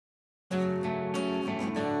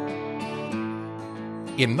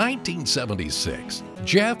In 1976,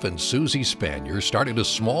 Jeff and Susie Spanier started a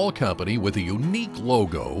small company with a unique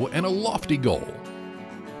logo and a lofty goal: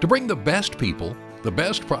 to bring the best people, the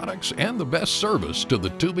best products, and the best service to the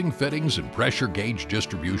tubing, fittings, and pressure gauge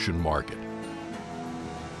distribution market.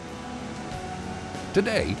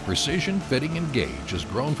 Today, Precision Fitting and Gauge has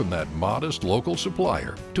grown from that modest local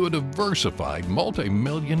supplier to a diversified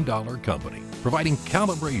multi-million-dollar company, providing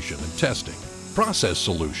calibration and testing, process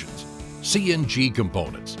solutions, CNG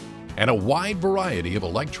components, and a wide variety of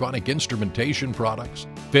electronic instrumentation products,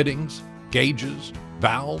 fittings, gauges,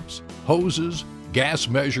 valves, hoses, gas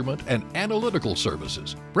measurement, and analytical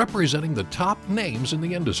services, representing the top names in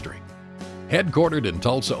the industry. Headquartered in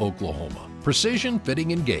Tulsa, Oklahoma, Precision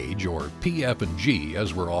Fitting and Gauge, or PF&G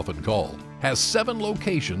as we're often called, has 7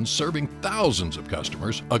 locations serving thousands of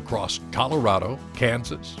customers across Colorado,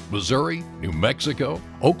 Kansas, Missouri, New Mexico,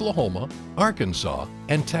 Oklahoma, Arkansas,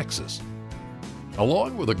 and Texas,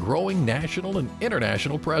 along with a growing national and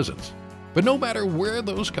international presence. But no matter where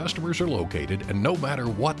those customers are located and no matter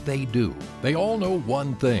what they do, they all know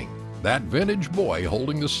one thing: that vintage boy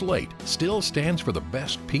holding the slate still stands for the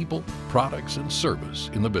best people, products, and service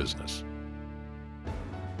in the business.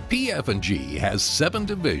 PF&G has 7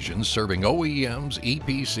 divisions serving OEMs,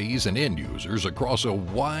 EPCs, and end users across a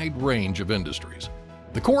wide range of industries.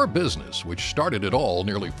 The core business, which started it all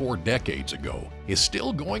nearly 4 decades ago, is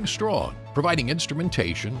still going strong, providing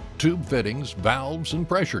instrumentation, tube fittings, valves, and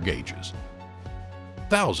pressure gauges.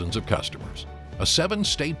 Thousands of customers, a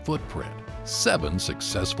 7-state footprint, 7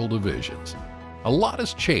 successful divisions. A lot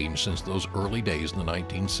has changed since those early days in the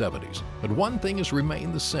 1970s, but one thing has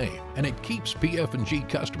remained the same, and it keeps PF&G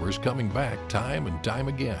customers coming back time and time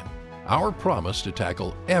again: our promise to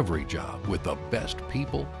tackle every job with the best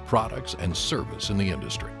people, products, and service in the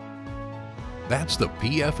industry. That's the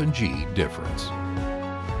PF&G difference.